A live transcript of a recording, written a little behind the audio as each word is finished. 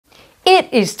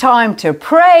it is time to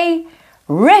pray,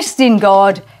 rest in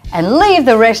God, and leave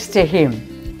the rest to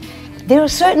Him. There are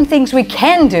certain things we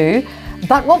can do,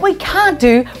 but what we can't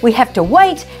do, we have to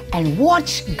wait and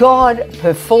watch God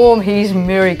perform His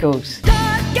miracles.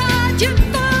 God, you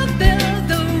fulfill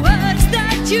the words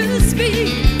that you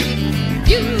speak.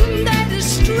 You made us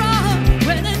strong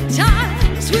when at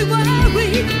times we were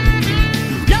weak.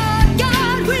 Lord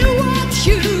God, we watch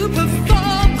you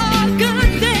perform all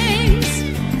good things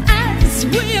as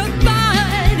we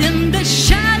abide in the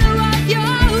shadow of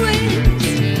your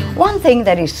wings. One thing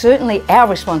that is certainly our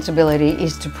responsibility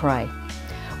is to pray.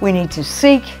 We need to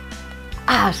seek,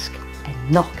 ask,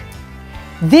 and knock.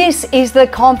 This is the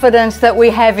confidence that we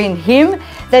have in Him,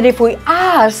 that if we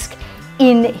ask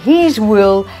in His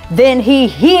will, then He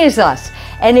hears us.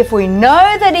 And if we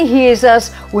know that He hears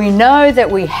us, we know that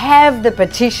we have the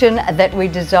petition that we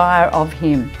desire of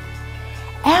Him.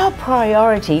 Our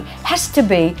priority has to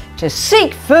be to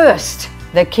seek first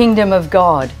the kingdom of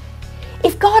God.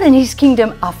 If God and His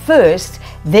kingdom are first,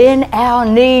 then our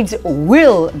needs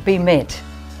will be met.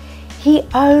 He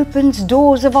opens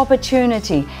doors of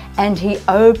opportunity and He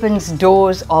opens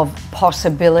doors of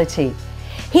possibility.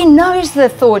 He knows the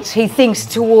thoughts He thinks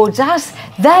towards us.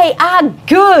 They are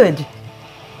good.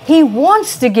 He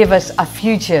wants to give us a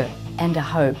future and a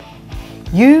hope.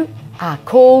 You are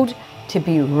called to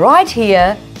be right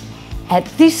here at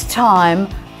this time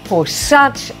for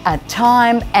such a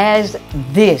time as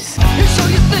this. He'll show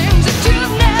you things that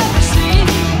you've never seen.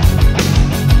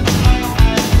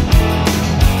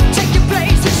 Take you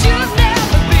places you've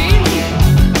never been.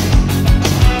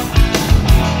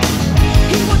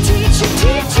 He will teach you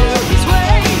His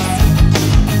ways.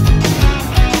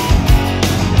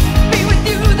 Be with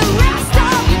you the rest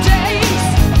of your days.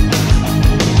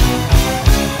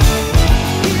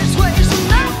 His ways are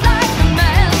not like a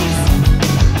man's.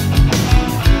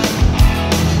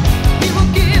 He will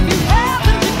give you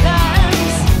heavenly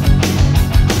plans.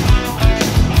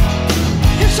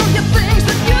 He'll show you things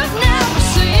that you've never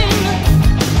seen.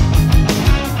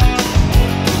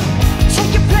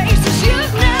 Take you places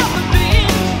you've never been.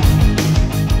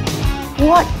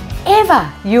 Whatever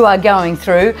you are going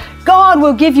through, God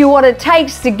will give you what it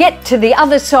takes to get to the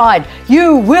other side.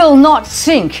 You will not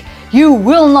sink. You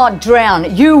will not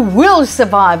drown. You will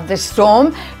survive the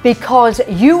storm because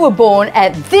you were born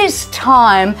at this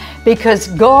time, because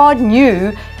God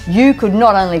knew you could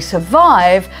not only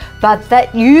survive, but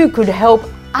that you could help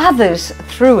others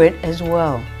through it as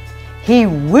well. He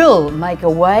will make a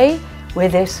way where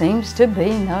there seems to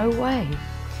be no way.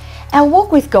 Our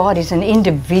walk with God is an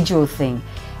individual thing,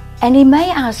 and He may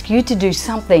ask you to do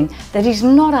something that He's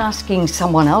not asking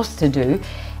someone else to do,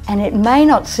 and it may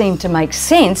not seem to make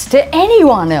sense to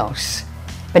anyone else.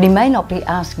 But He may not be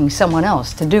asking someone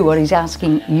else to do what He's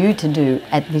asking you to do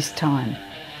at this time.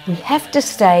 We have to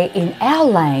stay in our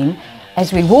lane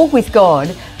as we walk with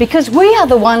God, because we are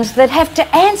the ones that have to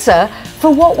answer for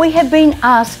what we have been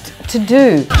asked to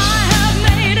do. I have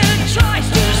made a choice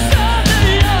to serve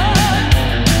the Lord.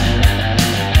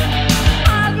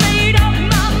 I've made up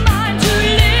my mind to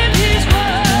live His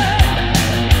word.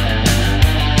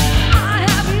 I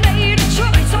have made a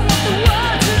choice, I want the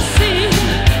world to see.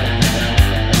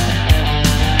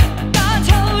 God's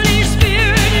Holy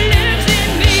Spirit lives in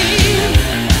me.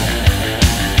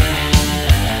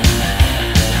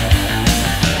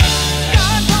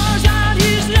 God pours out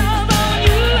His love on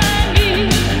you and me.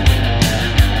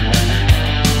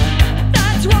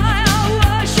 That's why I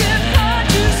worship God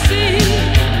to see.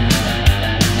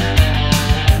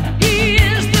 He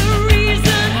is the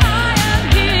reason I am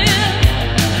here.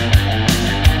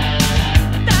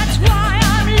 That's why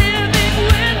I'm living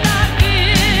without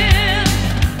fear.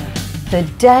 The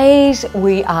days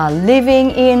we are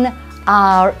living in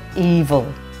are evil.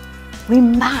 We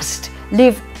must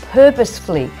live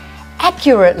purposefully,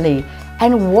 accurately,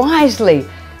 and wisely,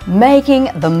 making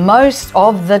the most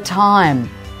of the time.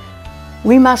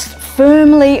 We must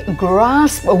firmly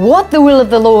grasp what the will of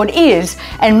the Lord is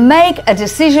and make a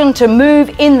decision to move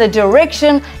in the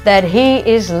direction that He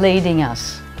is leading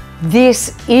us.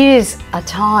 This is a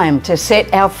time to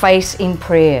set our face in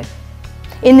prayer.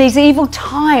 In these evil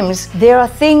times, there are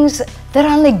things that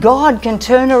only God can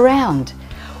turn around.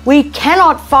 We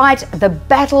cannot fight the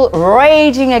battle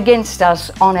raging against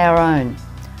us on our own.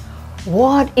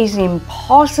 What is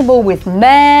impossible with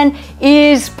man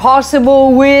is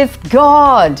possible with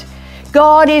God.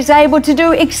 God is able to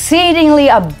do exceedingly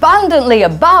abundantly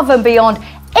above and beyond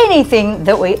anything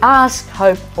that we ask,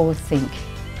 hope, or think.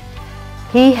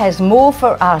 He has more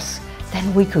for us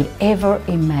than we could ever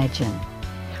imagine.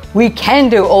 We can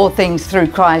do all things through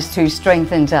Christ who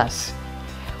strengthens us.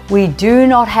 We do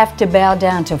not have to bow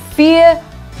down to fear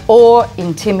or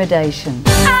intimidation.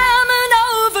 I'm an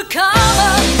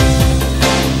overcomer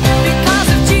because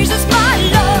of Jesus my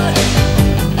Lord.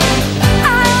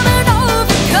 I'm an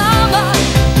overcomer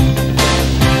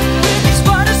with His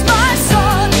word as my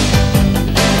sword.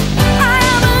 I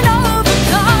am an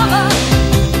overcomer.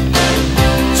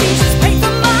 Jesus paid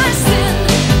for my sin.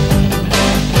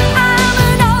 I'm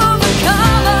an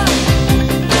overcomer.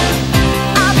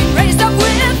 I've been raised up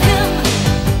with Him.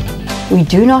 We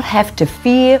do not have to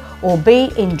fear or be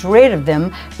in dread of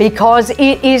them, because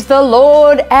it is the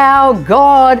Lord our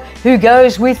God who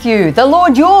goes with you. The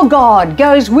Lord your God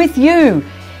goes with you.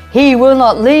 He will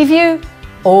not leave you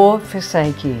or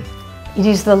forsake you. It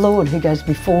is the Lord who goes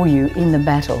before you in the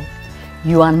battle.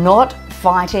 You are not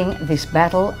fighting this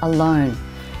battle alone.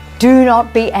 Do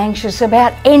not be anxious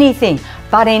about anything,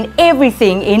 but in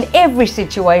everything, in every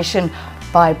situation,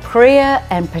 by prayer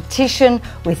and petition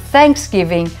with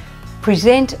thanksgiving,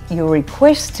 present your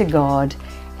requests to God,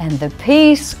 and the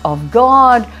peace of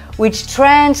God, which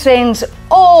transcends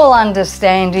all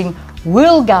understanding,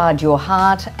 will guard your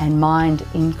heart and mind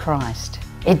in Christ.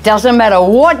 It doesn't matter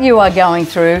what you are going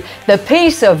through, the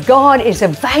peace of God is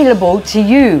available to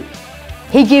you.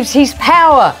 He gives His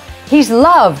power, His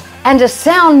love, and a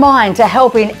sound mind to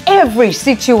help in every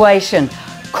situation.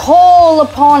 Call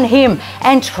upon Him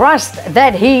and trust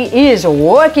that He is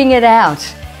working it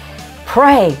out.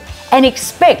 Pray and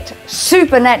expect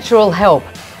supernatural help.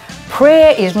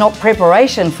 Prayer is not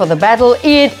preparation for the battle,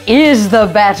 it is the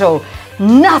battle.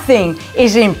 Nothing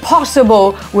is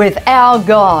impossible with our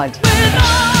God.